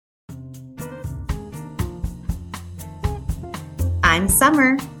I'm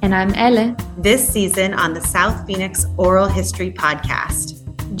Summer. And I'm Ele. This season on the South Phoenix Oral History Podcast.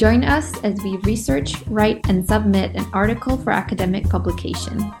 Join us as we research, write, and submit an article for academic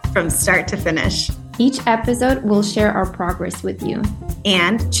publication. From start to finish. Each episode will share our progress with you.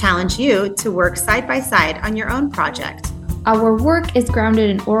 And challenge you to work side by side on your own project. Our work is grounded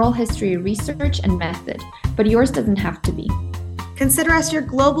in oral history research and method, but yours doesn't have to be. Consider us your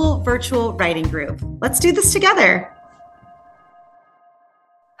global virtual writing group. Let's do this together.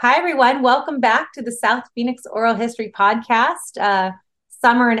 Hi, everyone. Welcome back to the South Phoenix Oral History Podcast.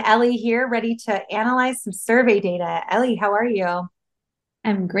 Summer and Ele here, ready to analyze some survey data. Ele, how are you?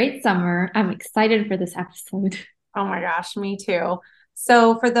 I'm great, Summer. I'm excited for this episode. Oh my gosh, me too.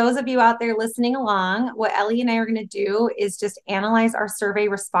 So for those of you out there listening along, what Ele and I are going to do is just analyze our survey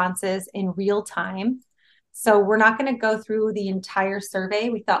responses in real time. So we're not going to go through the entire survey.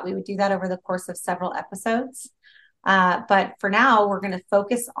 We thought we would do that over the course of several episodes. But for now, we're going to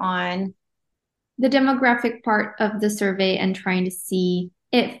focus on the demographic part of the survey and trying to see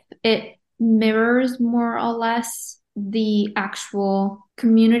if it mirrors more or less the actual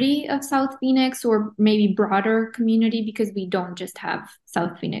community of South Phoenix, or maybe broader community, because we don't just have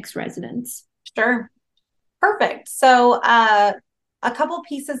South Phoenix residents. Sure. Perfect. So a couple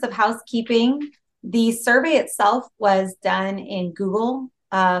pieces of housekeeping. The survey itself was done in Google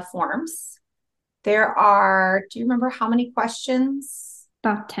Forms. There are, do you remember how many questions?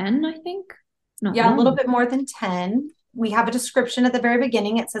 About 10, I think. A little bit more than 10. We have a description at the very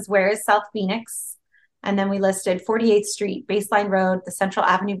beginning. It says, where is South Phoenix? And then we listed 48th Street, Baseline Road, the Central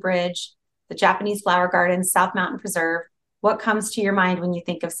Avenue Bridge, the Japanese Flower Gardens, South Mountain Preserve. What comes to your mind when you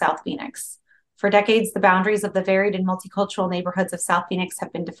think of South Phoenix? For decades, the boundaries of the varied and multicultural neighborhoods of South Phoenix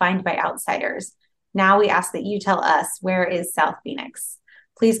have been defined by outsiders. Now we ask that you tell us, where is South Phoenix?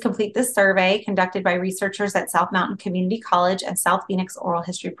 Please complete this survey conducted by researchers at South Mountain Community College and South Phoenix Oral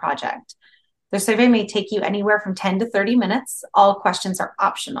History Project. The survey may take you anywhere from 10 to 30 minutes. All questions are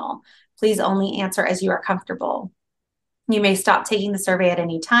optional. Please only answer as you are comfortable. You may stop taking the survey at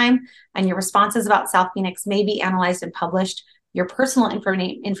any time, and your responses about South Phoenix may be analyzed and published. Your personal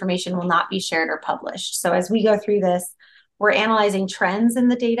information will not be shared or published. So as we go through this, we're analyzing trends in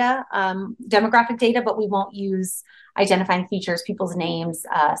the data, demographic data, but we won't use identifying features, people's names,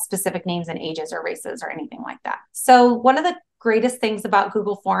 specific names and ages or races or anything like that. So one of the greatest things about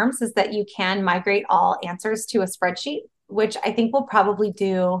Google Forms is that you can migrate all answers to a spreadsheet, which I think we'll probably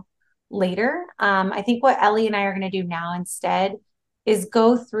do later. I think what Ele and I are going to do now instead is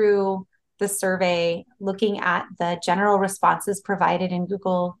go through the survey looking at the general responses provided in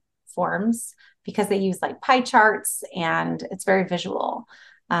Google Forms, because they use like pie charts and it's very visual,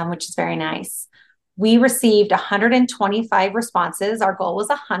 which is very nice. We received 125 responses. Our goal was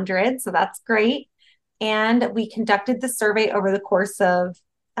 100, so that's great. And we conducted the survey over the course of,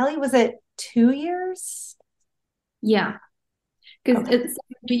 Ele, was it 2 years? Yeah. Because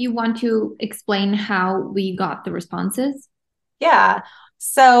do you want to explain how we got the responses? Yeah.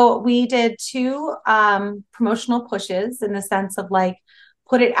 So we did 2 promotional pushes, in the sense of like,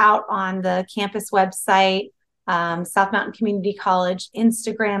 put it out on the campus website, South Mountain Community College,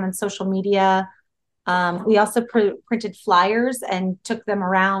 Instagram and social media. We also printed flyers and took them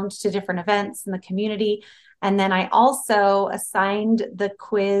around to different events in the community. And then I also assigned the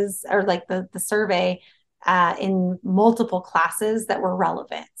quiz, or like the survey, in multiple classes that were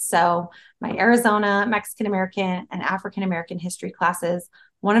relevant. So my Arizona, Mexican American, and African American history classes,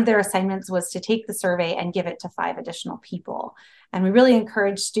 one of their assignments was to take the survey and give it to 5 additional people. And we really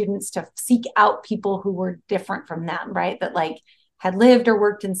encouraged students to seek out people who were different from them, right? That like had lived or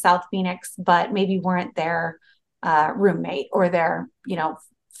worked in South Phoenix, but maybe weren't their roommate or their,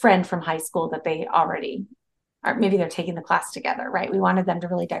 friend from high school that they already, or maybe they're taking the class together, right? We wanted them to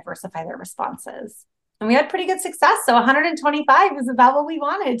really diversify their responses. And we had pretty good success. So 125 is about what we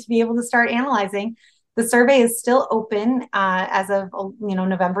wanted to be able to start analyzing. The survey is still open as of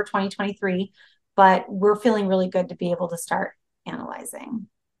November 2023, but we're feeling really good to be able to start analyzing.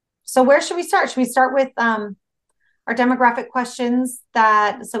 So where should we start? Should we start with our demographic questions?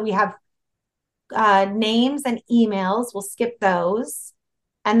 So we have names and emails. We'll skip those.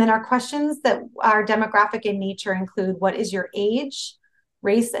 And then our questions that are demographic in nature include: what is your age,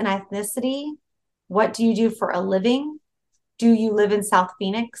 race and ethnicity? What do you do for a living? Do you live in South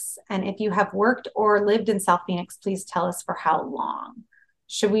Phoenix? And if you have worked or lived in South Phoenix, please tell us for how long.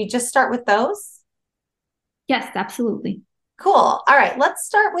 Should we just start with those? Yes, absolutely. Cool. All right, let's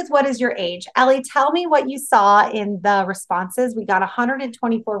start with what is your age. Ele, tell me what you saw in the responses. We got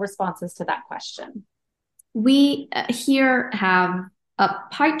 124 responses to that question. We here have a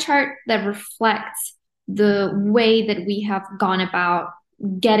pie chart that reflects the way that we have gone about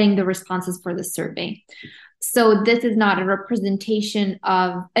getting the responses for the survey. So this is not a representation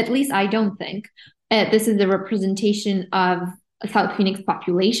of, at least I don't think, this is a representation of a South Phoenix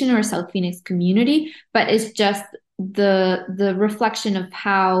population or South Phoenix community, but it's just the reflection of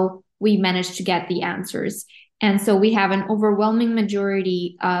how we managed to get the answers. And so we have an overwhelming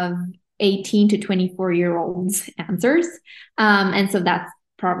majority of 18 to 24-year-olds answers. And so that's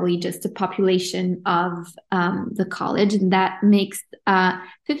probably just a population of the college. And that makes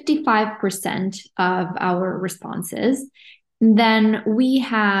 55% of our responses. And then we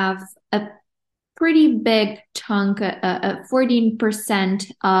have a pretty big chunk,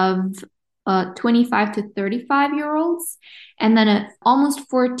 14% of 25 to 35-year-olds, and then almost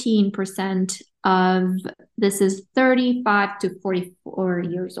 14% of this is 35 to 44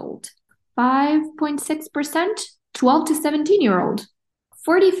 years old. 5.6%, 12 to 17-year-old,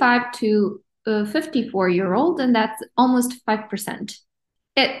 45 to 54-year-old, and that's almost 5%.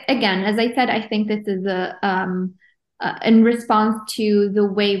 Again, as I said, I think this is in response to the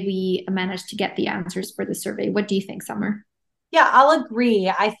way we managed to get the answers for the survey. What do you think, Summer? Yeah, I'll agree.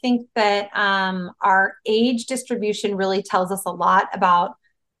 I think that our age distribution really tells us a lot about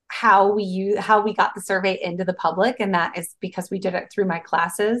how we got the survey into the public, and that is because we did it through my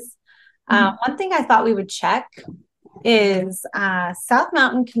classes. One thing I thought we would check is South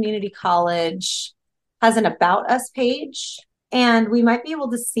Mountain Community College has an About Us page, and we might be able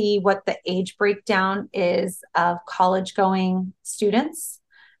to see what the age breakdown is of college-going students,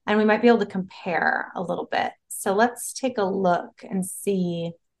 and we might be able to compare a little bit. So let's take a look and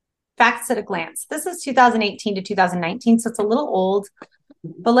see facts at a glance. This is 2018 to 2019, so it's a little old,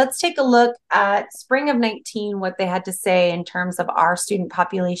 but let's take a look at spring of 19, what they had to say in terms of our student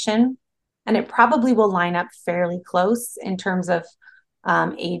population. And it probably will line up fairly close in terms of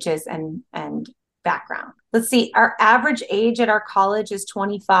ages and background. Let's see, our average age at our college is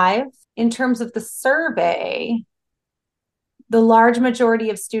 25. In terms of the survey, the large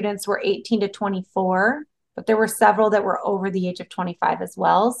majority of students were 18 to 24, but there were several that were over the age of 25 as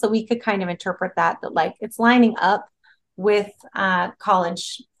well. So we could kind of interpret that like it's lining up with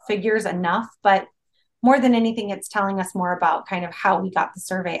college figures enough, but more than anything, it's telling us more about kind of how we got the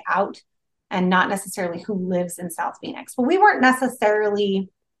survey out and not necessarily who lives in South Phoenix. But we weren't necessarily,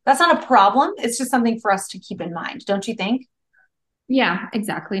 that's not a problem. It's just something for us to keep in mind. Don't you think? Yeah,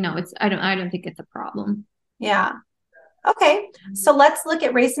 exactly. No, I don't think it's a problem. Yeah. Okay. So let's look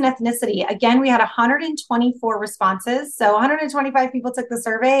at race and ethnicity. Again, we had 124 responses. So 125 people took the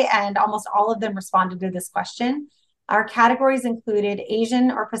survey and almost all of them responded to this question. Our categories included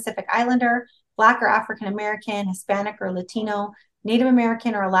Asian or Pacific Islander, Black or African American, Hispanic or Latino, Native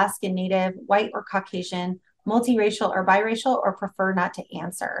American or Alaskan Native, white or Caucasian, multiracial or biracial, or prefer not to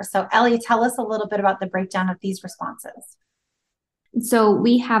answer. So Ellie, tell us a little bit about the breakdown of these responses. So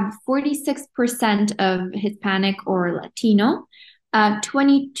we have 46% of Hispanic or Latino,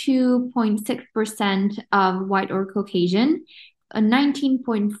 22.6% of white or Caucasian,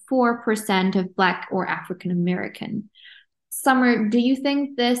 19.4% of Black or African American. Summer, do you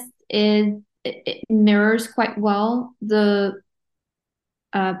think it mirrors quite well the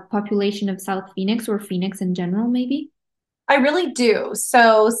population of South Phoenix or Phoenix in general, maybe? I really do.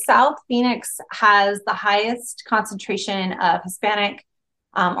 So South Phoenix has the highest concentration of Hispanic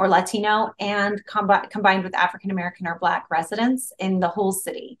or Latino and combined with African American or Black residents in the whole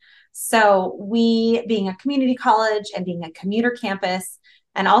city. So we, being a community college and being a commuter campus,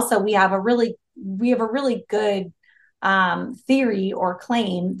 and also we have a really good theory or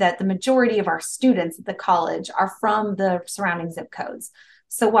claim that the majority of our students at the college are from the surrounding zip codes.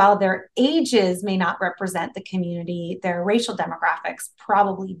 So while their ages may not represent the community, their racial demographics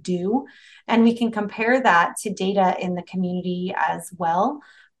probably do. And we can compare that to data in the community as well.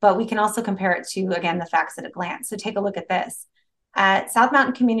 But we can also compare it to, again, the facts at a glance. So take a look at this. At South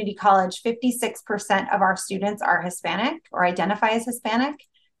Mountain Community College, 56% of our students are Hispanic or identify as Hispanic,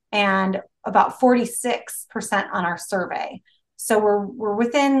 and about 46% on our survey. So we're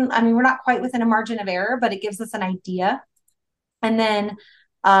within, I mean, we're not quite within a margin of error, but it gives us an idea. And then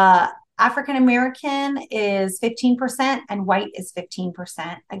African American is 15% and white is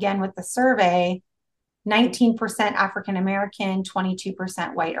 15%. Again, with the survey, 19% African American,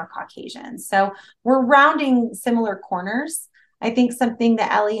 22% white or Caucasian. So we're rounding similar corners. I think something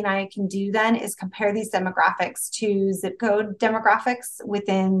that Ellie and I can do then is compare these demographics to zip code demographics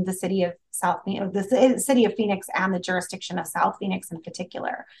within the city of the city of Phoenix and the jurisdiction of South Phoenix in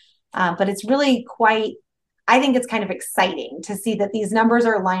particular. But it's really I think it's kind of exciting to see that these numbers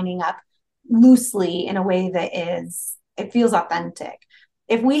are lining up loosely in a way that it feels authentic.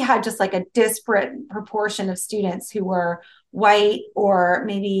 if we had just like a disparate proportion of students who were white or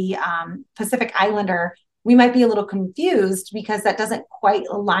maybe Pacific Islander, we might be a little confused because that doesn't quite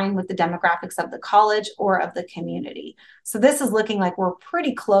align with the demographics of the college or of the community. So this is looking like we're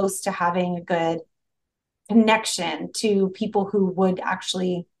pretty close to having a good connection to people who would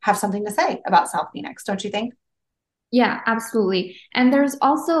actually have something to say about South Phoenix, don't you think? Yeah, absolutely. And there's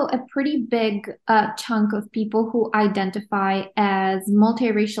also a pretty big chunk of people who identify as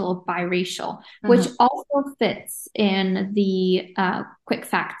multiracial or biracial, which Mm-hmm. also fits in the quick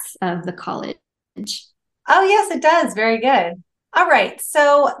facts of the college. Oh, yes, it does. Very good. All right.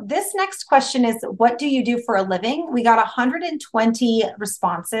 So this next question is, what do you do for a living? We got 120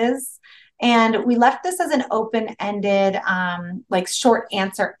 responses, and we left this as an open-ended, like short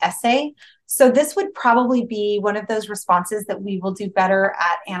answer essay. So this would probably be one of those responses that we will do better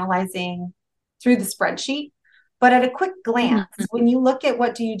at analyzing through the spreadsheet. But at a quick glance, Mhm. when you look at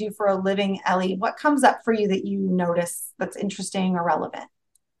what do you do for a living, Ellie, what comes up for you that you notice that's interesting or relevant?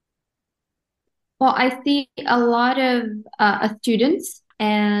 Well, I see a lot of students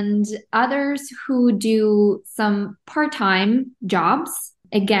and others who do some part-time jobs.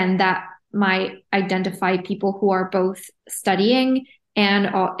 Again, that might identify people who are both studying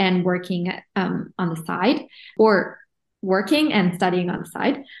and working on the side, or working and studying on the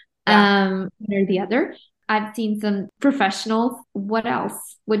side, Yeah. one or the other. I've seen some professionals. What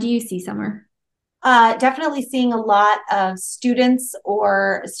else? What do you see, Summer? Definitely seeing a lot of students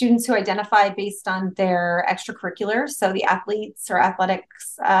or students who identify based on their extracurriculars, so the athletes or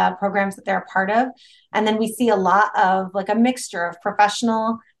athletics programs that they're a part of. And then we see a lot of like a mixture of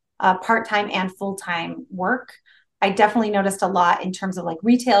professional, part-time, and full-time work. I definitely noticed a lot in terms of like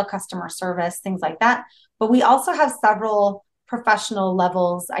retail, customer service, things like that. But we also have several professional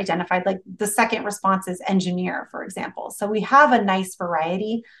levels identified, like the second response is engineer, for example. So we have a nice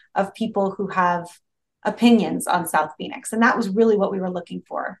variety of people who have opinions on South Phoenix. And that was really what we were looking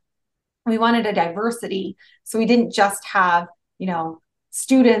for. We wanted a diversity. So we didn't just have,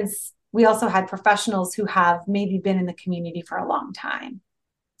 students, we also had professionals who have maybe been in the community for a long time.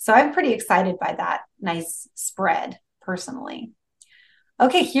 So I'm pretty excited by that nice spread personally.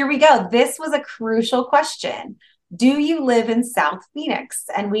 Okay, here we go. This was a crucial question. Do you live in South Phoenix?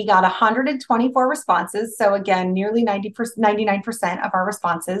 And we got 124 responses. So again, nearly 90%, 99% of our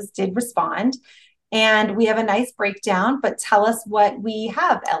responses did respond. And we have a nice breakdown, but tell us what we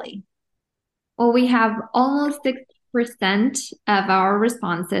have, Ellie. Well, we have almost 60% of our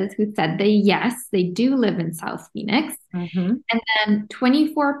responses who said yes, they do live in South Phoenix. Mm-hmm. And then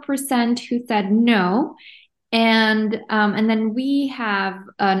 24% who said no. And then we have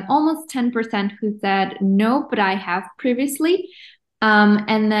an almost 10% who said no, but I have previously.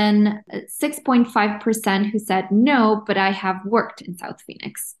 And then 6.5% who said no, but I have worked in South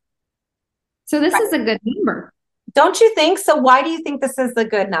Phoenix. So this is a good number. Don't you think? So why do you think this is a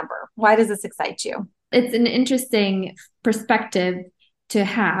good number? Why does this excite you? It's an interesting perspective to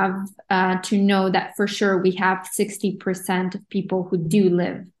have, to know that for sure we have 60% of people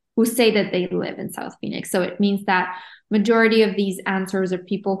who say that they live in South Phoenix. So it means that majority of these answers are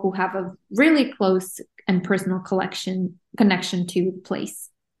people who have a really close and personal connection to the place.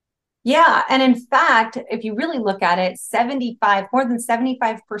 Yeah. And in fact, if you really look at it, more than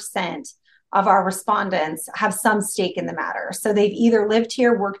 75% of our respondents have some stake in the matter. So they've either lived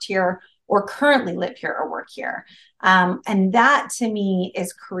here, worked here, or currently live here or work here. And that to me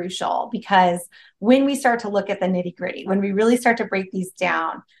is crucial because when we start to look at the nitty gritty, when we really start to break these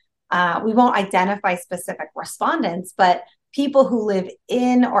down, we won't identify specific respondents, but people who live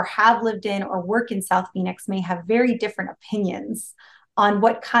in or have lived in or work in South Phoenix may have very different opinions on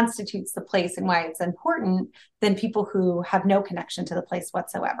what constitutes the place and why it's important than people who have no connection to the place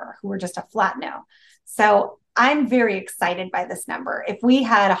whatsoever, who are just a flat no. So I'm very excited by this number. If we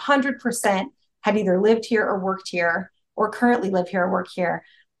had 100% had either lived here or worked here or currently live here or work here,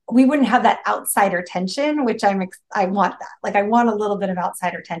 we wouldn't have that outsider tension, which I want that. Like I want a little bit of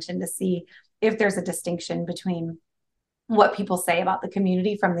outsider tension to see if there's a distinction between what people say about the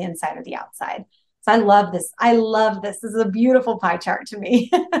community from the inside or the outside. So I love this. I love this. This is a beautiful pie chart to me.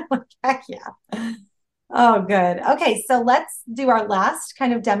 Heck yeah. Oh, good. Okay, so let's do our last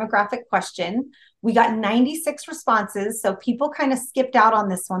kind of demographic question. We got 96 responses, so people kind of skipped out on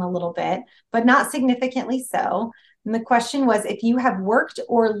this one a little bit, but not significantly so. And the question was, if you have worked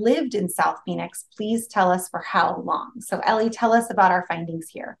or lived in South Phoenix, please tell us for how long. So Ellie, tell us about our findings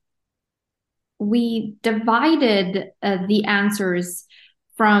here. We divided the answers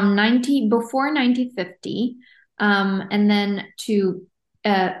from before 1950, and then to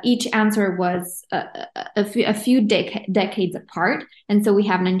each answer was a few decades apart. And so we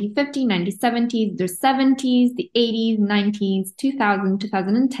have 1950, 1970s, the 70s, the 80s, 90s, 2000,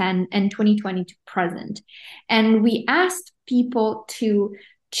 2010, and 2020 to present. And we asked people to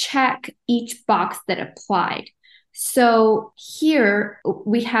check each box that applied. So here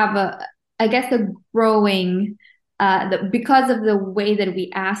we have I guess, a growing, because of the way that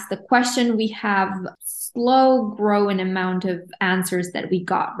we ask the question, we have slow growing amount of answers that we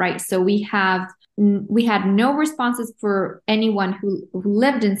got, right? So we had no responses for anyone who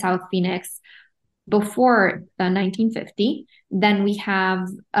lived in South Phoenix before 1950. Then we have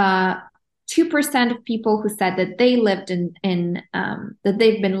 2% of people who said that they lived in that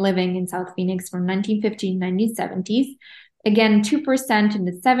they've been living in South Phoenix from 1950 to 1970s. Again, 2% in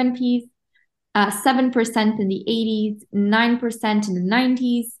the 70s, 7% in the 80s, 9% in the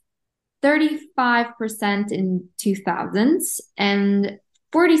 90s, 35% in 2000s, and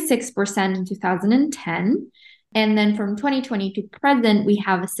 46% in 2010. And then from 2020 to present, we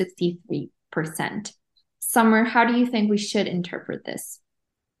have a 63%. Summer, how do you think we should interpret this?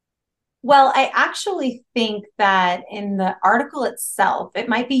 Well, I actually think that in the article itself, it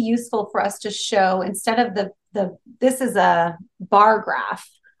might be useful for us to show, instead of this is a bar graph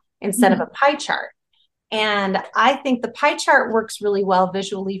instead of a pie chart. And I think the pie chart works really well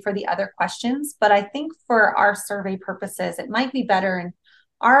visually for the other questions, but I think for our survey purposes, it might be better in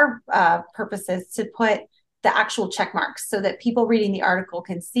our purposes to put the actual check marks so that people reading the article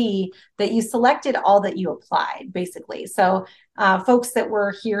can see that you selected all that you applied, basically. So folks that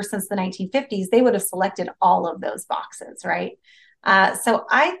were here since the 1950s, they would have selected all of those boxes, right? So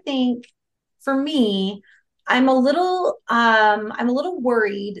I think for me, I'm a little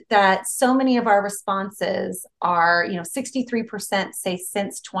worried that so many of our responses are, 63% say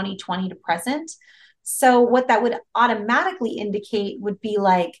since 2020 to present. So what that would automatically indicate would be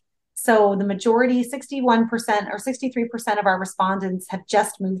like, so the majority, 61% or 63% of our respondents have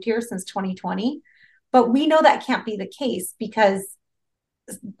just moved here since 2020. But we know that can't be the case because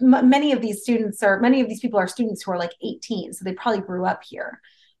many of these people are students who are like 18. So they probably grew up here.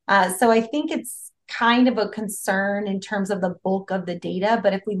 So I think it's kind of a concern in terms of the bulk of the data.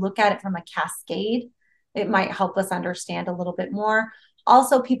 But if we look at it from a cascade, it might help us understand a little bit more.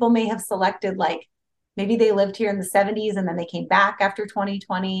 Also, people may have selected, like, maybe they lived here in the 70s and then they came back after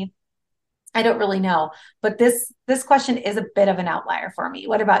 2020. I don't really know, but this question is a bit of an outlier for me.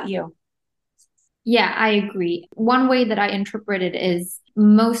 What about you? Yeah, I agree. One way that I interpret it is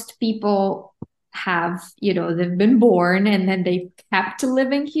most people have, they've been born and then they've kept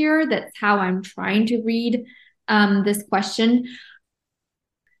living here. That's how I'm trying to read this question.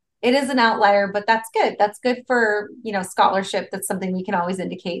 It is an outlier, but that's good. That's good for, scholarship. That's something we can always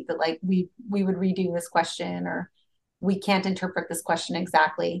indicate that, like, we would redo this question, or we can't interpret this question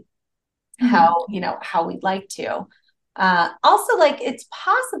exactly how we'd like to. Also, like, it's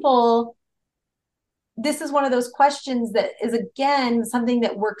possible this is one of those questions that is, again, something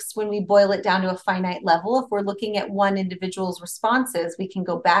that works when we boil it down to a finite level. If we're looking at one individual's responses, we can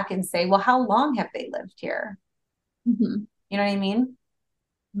go back and say, well, how long have they lived here? Mm-hmm. You know what I mean?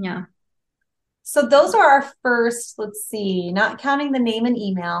 Yeah. So those are our first, let's see, not counting the name and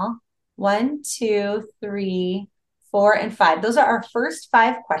email, 1, 2, 3, 4, and 5. Those are our first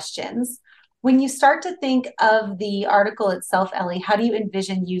 5 questions. When you start to think of the article itself, Ellie, how do you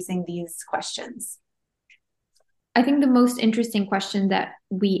envision using these questions? I think the most interesting question that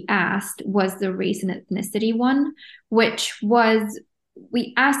we asked was the race and ethnicity one, which was,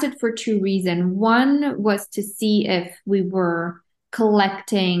 we asked it for 2 reasons. One was to see if we were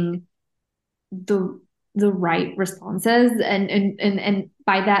collecting the right responses, and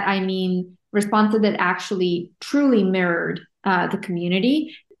by that I mean responses that actually truly mirrored the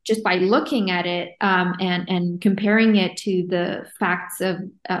community. Just by looking at it and comparing it to the facts of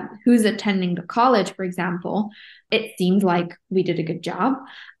who's attending the college, for example, it seems like we did a good job.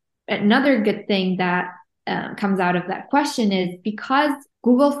 Another good thing that comes out of that question is because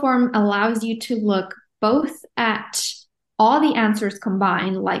Google Form allows you to look both at all the answers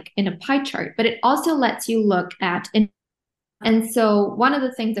combined, like in a pie chart, but it also lets you look at, and so one of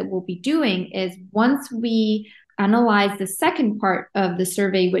the things that we'll be doing is once we analyze the second part of the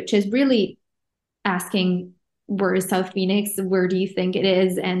survey, which is really asking, where is South Phoenix? Where do you think it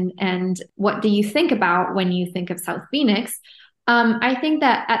is? And what do you think about when you think of South Phoenix? I think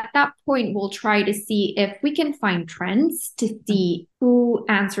that at that point, we'll try to see if we can find trends to see who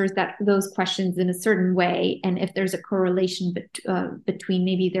answers those questions in a certain way, and if there's a correlation between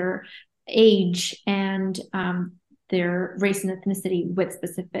maybe their age and their race and ethnicity with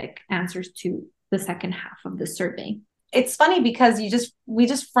specific answers to the second half of the survey. it's funny because we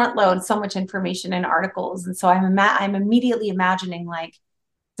just front load so much information in articles. And so I'm immediately imagining like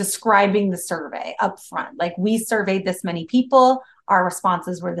describing the survey up front. Like we surveyed this many people, our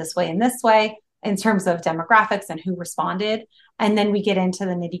responses were this way and this way in terms of demographics and who responded. And then we get into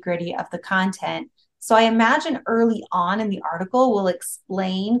the nitty gritty of the content. So I imagine early on in the article, we'll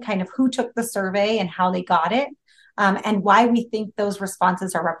explain kind of who took the survey and how they got it, and why we think those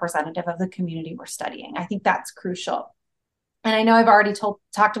responses are representative of the community we're studying. I think that's crucial. And I know I've already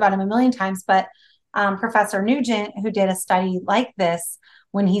talked about him a million times, but Professor Nugent, who did a study like this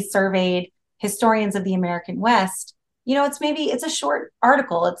when he surveyed historians of the American West, it's a short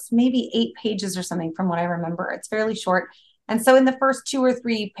article. It's maybe 8 pages or something from what I remember. It's fairly short. And so in the first 2 or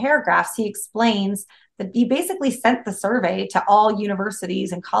 3 paragraphs, he explains that he basically sent the survey to all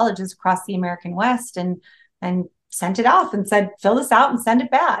universities and colleges across the American West and sent it off and said, fill this out and send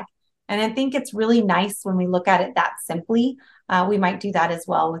it back. And I think it's really nice when we look at it that simply. We might do that as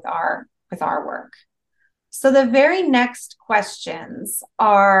well with our work. So the very next questions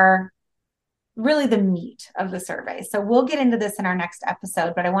are really the meat of the survey. So we'll get into this in our next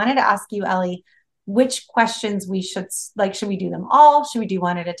episode, but I wanted to ask you, Ellie, which questions should we do them all? Should we do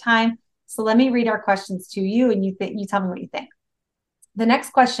one at a time? So let me read our questions to you and you tell me what you think. The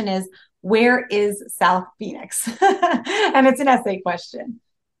next question is, where is South Phoenix? And it's an essay question.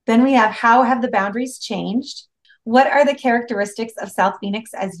 Then we have, how have the boundaries changed? What are the characteristics of South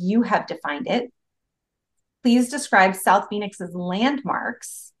Phoenix as you have defined it? Please describe South Phoenix's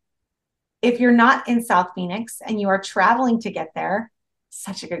landmarks. If you're not in South Phoenix and you are traveling to get there,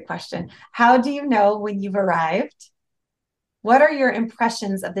 such a good question. How do you know when you've arrived? What are your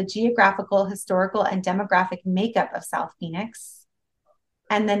impressions of the geographical, historical, and demographic makeup of South Phoenix?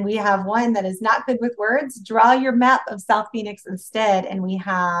 And then we have one that is not good with words. Draw your map of South Phoenix instead. And we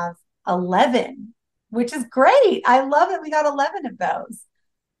have 11, which is great. I love it. We got 11 of those.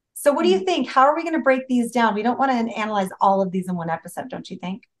 So what do you think? How are we going to break these down? We don't want to analyze all of these in one episode, don't you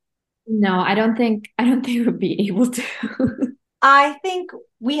think? No, I don't think we'll be able to. I think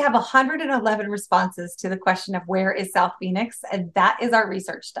we have 111 responses to the question of where is South Phoenix, and that is our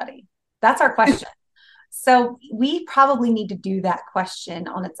research study. That's our question. So we probably need to do that question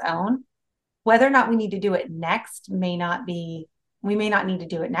on its own. Whether or not we need to do it next we may not need to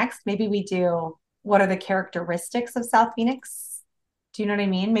do it next. Maybe we do, what are the characteristics of South Phoenix? Do you know what I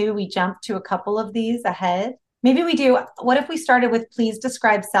mean? Maybe we jump to a couple of these ahead. Maybe we do, what if we started with, please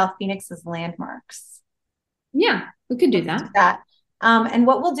describe South Phoenix's landmarks? Yeah, we could do that. And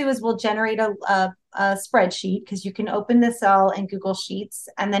what we'll do is we'll generate a spreadsheet, because you can open this all in Google Sheets,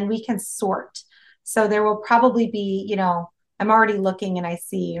 and then we can sort. So there will probably be, I'm already looking and I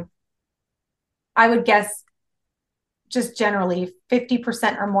see, I would guess just generally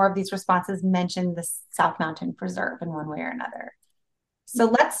 50% or more of these responses mention the South Mountain Preserve in one way or another. So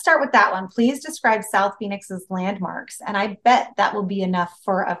let's start with that one. Please describe South Phoenix's landmarks. And I bet that will be enough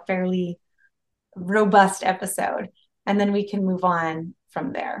for a fairly robust episode. And then we can move on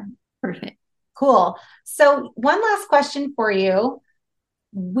from there. Perfect. Cool. So one last question for you.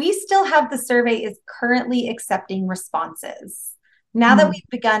 We still have the survey is currently accepting responses. Now that we've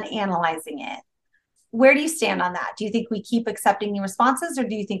begun analyzing it, where do you stand on that? Do you think we keep accepting the responses, or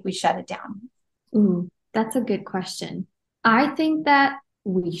do you think we shut it down? Ooh, that's a good question. I think that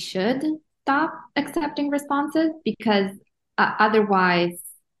we should stop accepting responses, because otherwise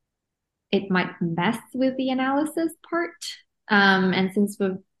it might mess with the analysis part. And since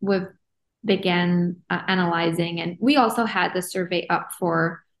we've began analyzing, and we also had the survey up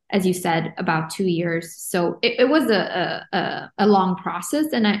for, as you said, about 2 years. So it was a long process,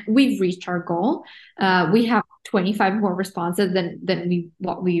 and we've reached our goal. We have 25 more responses than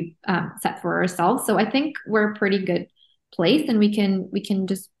what we set for ourselves. So I think we're a pretty good place, and we can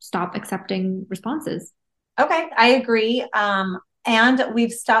just stop accepting responses. Okay, I agree. And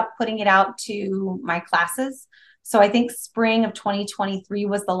we've stopped putting it out to my classes. So I think spring of 2023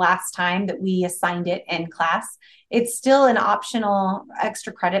 was the last time that we assigned it in class. It's still an optional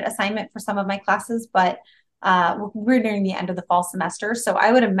extra credit assignment for some of my classes, but we're nearing the end of the fall semester. So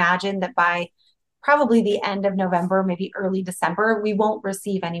I would imagine that by probably the end of November, maybe early December, we won't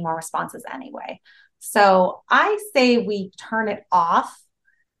receive any more responses anyway. So I say we turn it off.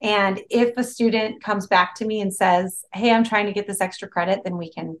 And if a student comes back to me and says, hey, I'm trying to get this extra credit, then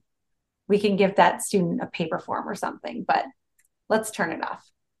we can give that student a paper form or something, but let's turn it off.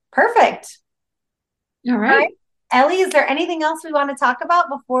 Perfect. All right. Ellie, is there anything else we want to talk about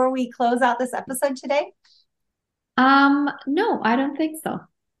before we close out this episode today? No, I don't think so.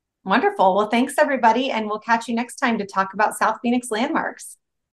 Wonderful. Well, thanks everybody. And we'll catch you next time to talk about South Phoenix landmarks.